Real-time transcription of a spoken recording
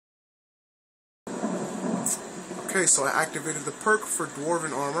Okay, so I activated the perk for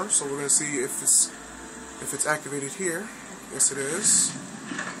Dwarven Armor, so we're going to see if it's activated here. Yes, it is.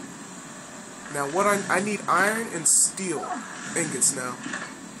 Now, what I need iron and steel ingots now.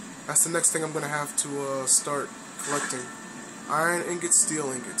 That's the next thing I'm going to have to start collecting. Iron ingots, steel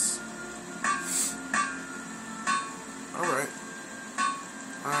ingots. Alright.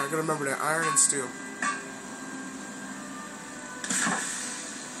 I gotta remember that. Iron and steel.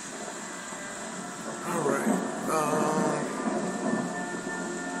 Alright.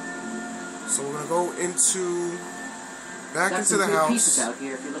 So we're gonna go back into the house. Pieces out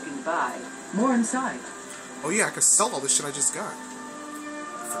here if you're looking to buy. More inside. Oh yeah, I can sell all this shit I just got.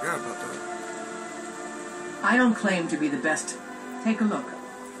 I forgot about that. I don't claim to be the best. Take a look.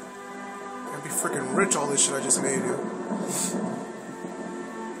 I'd be freaking rich all this shit I just made, yo.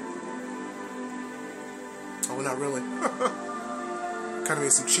 Oh, well, not really. Kind of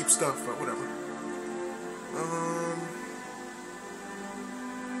made some cheap stuff, but whatever.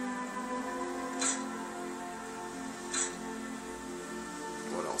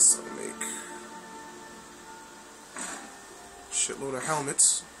 What else did I make? Shitload of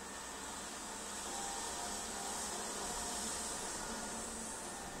helmets.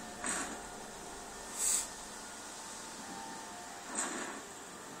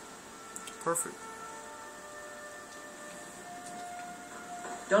 Perfect.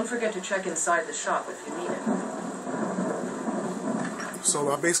 Don't forget to check inside the shop if you need it.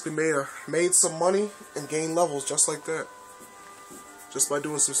 So I basically made some money and gained levels just like that. Just by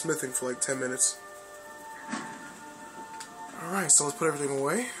doing some smithing for like 10 minutes. Alright, so let's put everything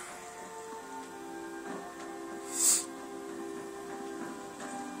away.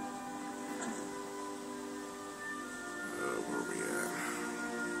 Where are we at?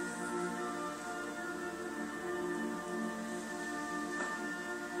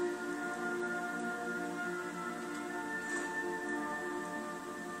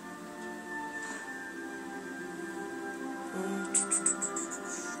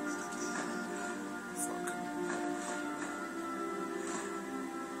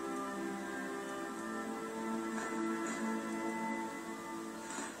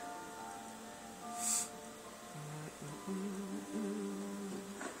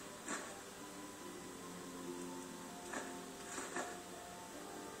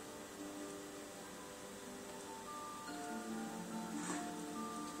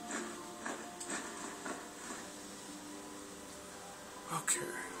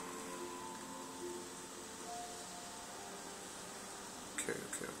 Okay.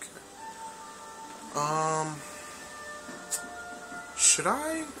 Should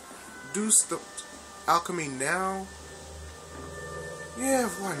I do alchemy now? Yeah,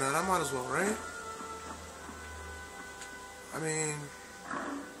 why not? I might as well, right? I mean,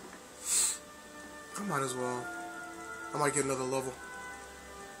 I might as well. I might get another level.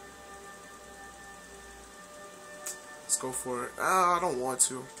 Let's go for it. I don't want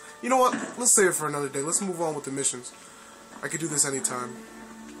to. You know what? Let's save it for another day. Let's move on with the missions. I could do this anytime.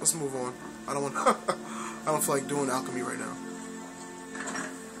 Let's move on. I don't want. I don't feel like doing alchemy right now.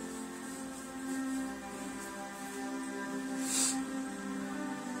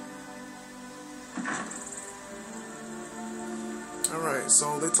 Alright,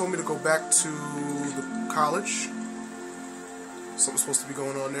 so they told me to go back to the college. Something's supposed to be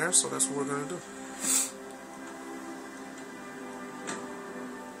going on there, so that's what we're gonna do.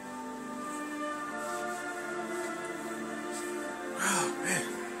 Oh man,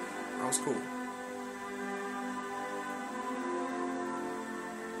 that was cool.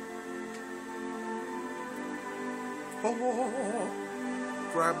 Oh,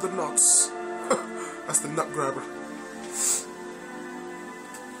 grab the nuts. That's the nut grabber.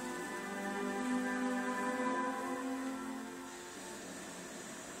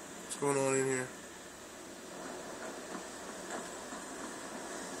 What's going on in here?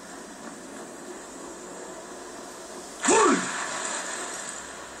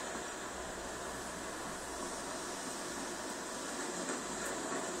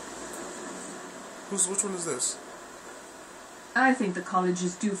 Which one is this? I think the college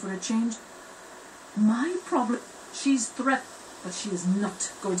is due for a change. My problem... She's threatened, but she is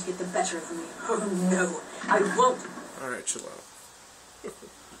not going to get the better of me. Oh no, I won't. Alright, chill out.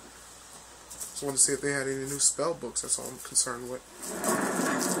 Just wanted to see if they had any new spell books, that's all I'm concerned with.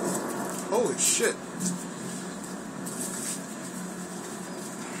 Holy shit.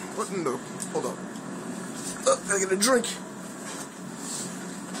 What in the... Hold up. Gotta get a drink.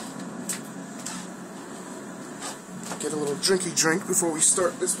 Get a little drinky drink before we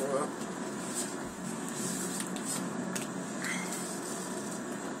start this one up.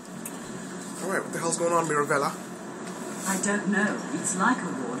 Alright, what the hell's going on, Mirabella? I don't know. It's like a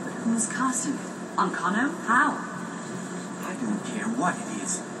ward, but who's casting it? Ancano? How? I don't care what it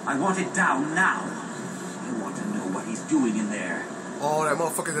is. I want it down now. I want to know what he's doing in there. Oh, that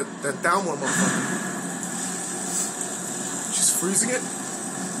motherfucker, that down one motherfucker. She's freezing it?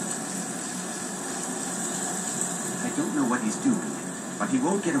 I don't know what he's doing, but he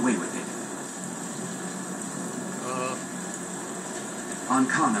won't get away with it.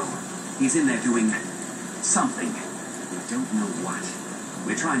 Ancano. He's in there doing something. We don't know what.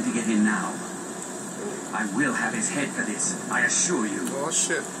 We're trying to get in now. I will have his head for this, I assure you. Oh,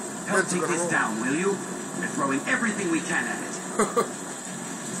 shit. Help take this down, will you? We're throwing everything we can at it.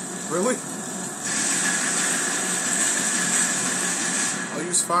 Really? I'll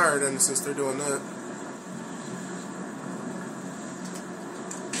use fire then, since they're doing that.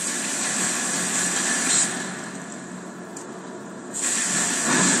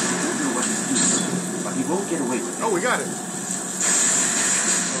 I don't know what he's doing, but he won't get away with it. Oh, we got it.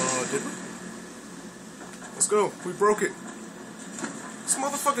 Did we? Let's go. We broke it. This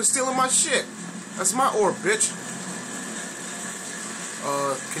motherfucker's stealing my shit. That's my orb, bitch.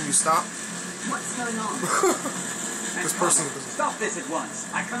 Can you stop? What's going on? This person. Stop this at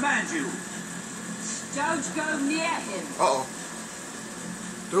once. I command you. Don't go near him. Uh-oh.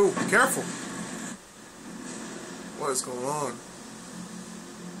 Dude, be careful. What is going on?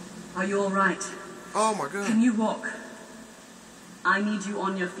 Are you all right? Oh my god. Can you walk? I need you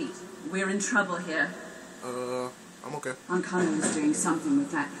on your feet. We're in trouble here. I'm okay. Ancano is doing something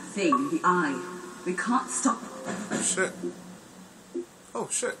with that thing, the eye. We can't stop. Shit. Oh,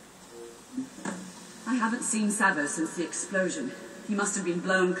 shit. I haven't seen Savo since the explosion. He must have been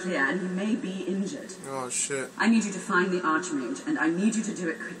blown clear, and he may be injured. Oh, shit. I need you to find the Archmage, and I need you to do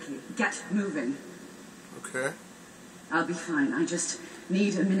it quickly. Get moving. Okay. I'll be fine. I just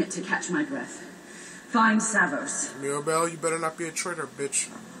need a minute to catch my breath. Find Savos. Mirabelle, you better not be a traitor, bitch.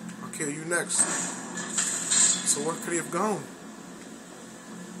 I'll kill you next. So where could he have gone?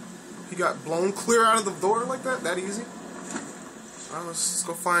 He got blown clear out of the door like that? That easy? Alright, let's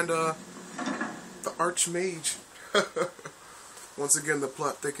go find the Archmage. Once again, the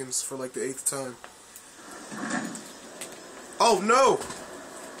plot thickens for like the 8th time. Oh no!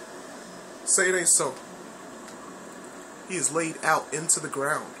 Say it ain't so. He is laid out into the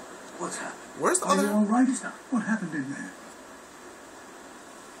ground. What's happened? Where's the Are other? you all right? What happened in there?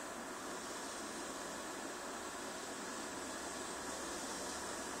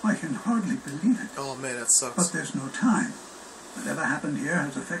 I can hardly believe it. Oh man, that But sucks. there's no time. Whatever happened here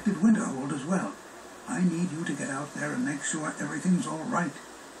has affected Winterhold as well. I need you to get out there and make sure everything's all right.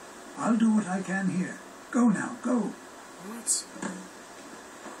 I'll do what I can here. Go now, go. What?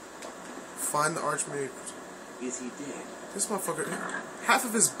 Find the Archmage. Is he dead? This motherfucker, half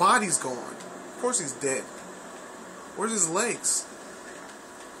of his body's gone. Of course he's dead. Where's his legs?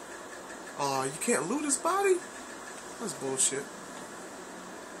 Aw, you can't loot his body? That's bullshit.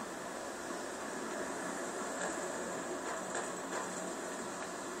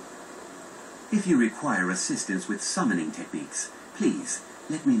 If you require assistance with summoning techniques, please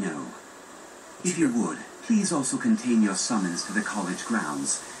let me know. If you would, please also contain your summons to the college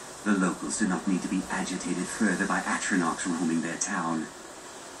grounds. The locals do not need to be agitated further by Atronachs roaming their town.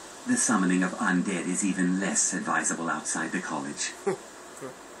 The summoning of undead is even less advisable outside the college.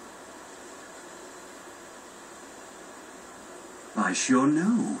 I sure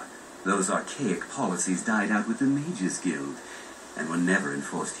know. Those archaic policies died out with the Mages Guild, and were never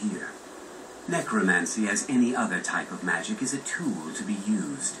enforced here. Necromancy, as any other type of magic, is a tool to be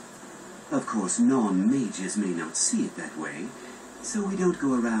used. Of course, non-mages may not see it that way, so we don't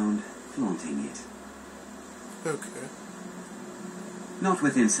go around flaunting it. Okay. Not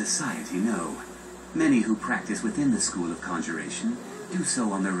within society, no. Many who practice within the school of conjuration do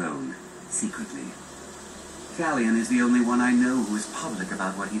so on their own, secretly. Thalion is the only one I know who is public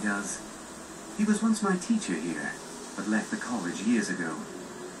about what he does. He was once my teacher here, but left the college years ago.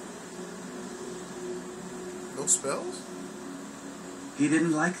 No spells? He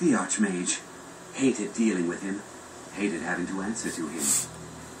didn't like the Archmage. Hated dealing with him. Hated having to answer to him.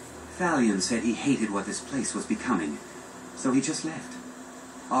 Thalion said he hated what this place was becoming, so he just left.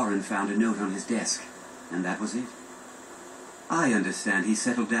 Oren found a note on his desk, and that was it. I understand he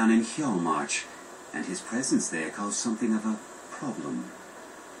settled down in Hjalmarch, and his presence there caused something of a problem.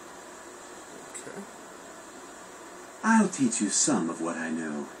 Okay. I'll teach you some of what I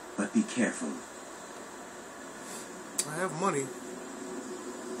know, but be careful. I have money.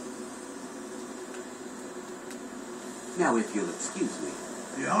 Now, if you'll excuse me.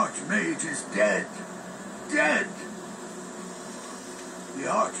 The Archmage is dead. Dead! The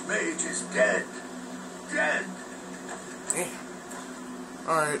Archmage is dead. Dead! Damn.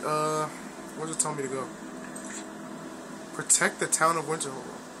 Alright, where does it tell me to go? Protect the town of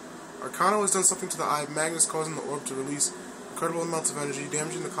Winterhold. Arcano has done something to the Eye of Magnus, causing the orb to release incredible amounts of energy,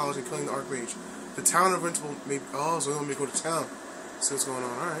 damaging the college and killing the Archmage. The town of Winterhold may... Oh, so they want me to go to town. See what's going on.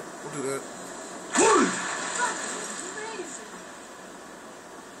 Alright, we'll do that.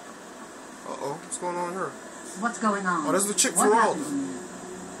 Uh-oh, what's going on here? What's going on? Oh, that's the chick What for all. happened?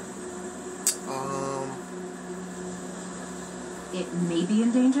 It may be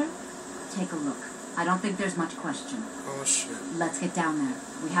in danger? Take a look. I don't think there's much question. Oh, shit. Let's get down there.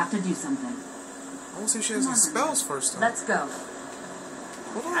 We have to do something. I want to see if she has any spells first time. Let's go.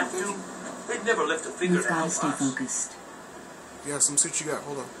 Hold on, Have to. They'd never lift a finger We've to got help to stay us. focused. Yeah, some suit you got.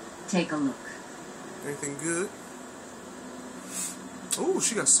 Hold on. Take a look. Anything good? Ooh,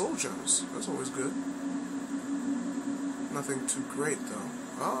 she got soul gems. That's always good. Nothing too great, though.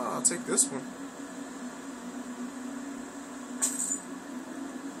 Ah, I'll take this one.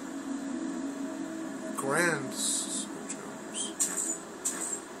 Grand soul gems.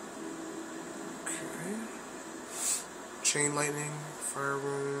 Okay. Chain lightning, fire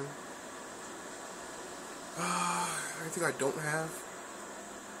rune. Anything I don't have?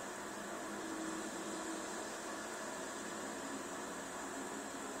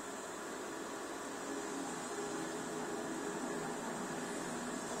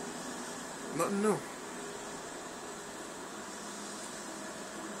 Nothing new.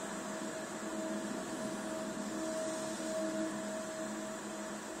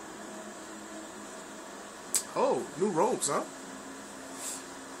 Oh, new robes, huh?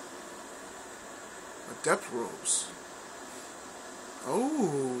 Adept robes.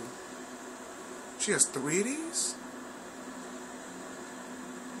 Oh. She has 3 of these?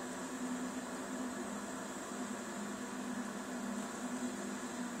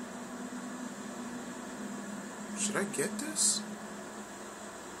 Should I get this?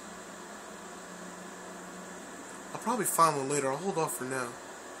 I'll probably find one later. I'll hold off for now.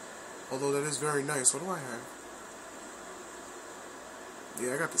 Although that is very nice. What do I have?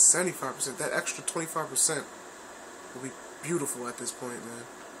 Yeah, I got the 75%. That extra 25% will be beautiful at this point, man.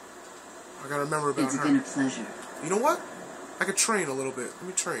 I gotta remember about her. It's been a pleasure. You know what? I could train a little bit. Let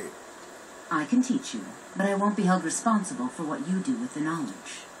me train. I can teach you, but I won't be held responsible for what you do with the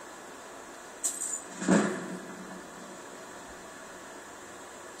knowledge.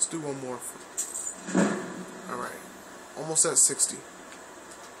 Let's do one more. Alright. Almost at 60.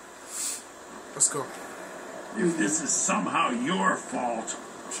 Let's go. If this is somehow your fault,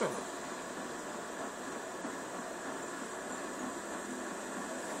 Shut up.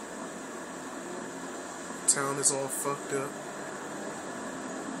 Town is all fucked up.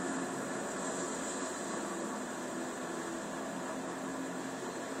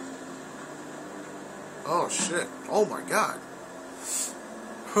 Oh shit. Oh my god.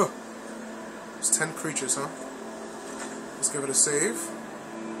 Huh. It's 10 creatures, huh? Let's give it a save.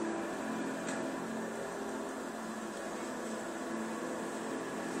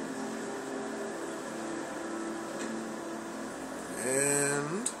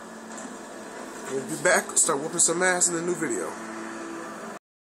 And we'll be back, start whooping some ass in the new video.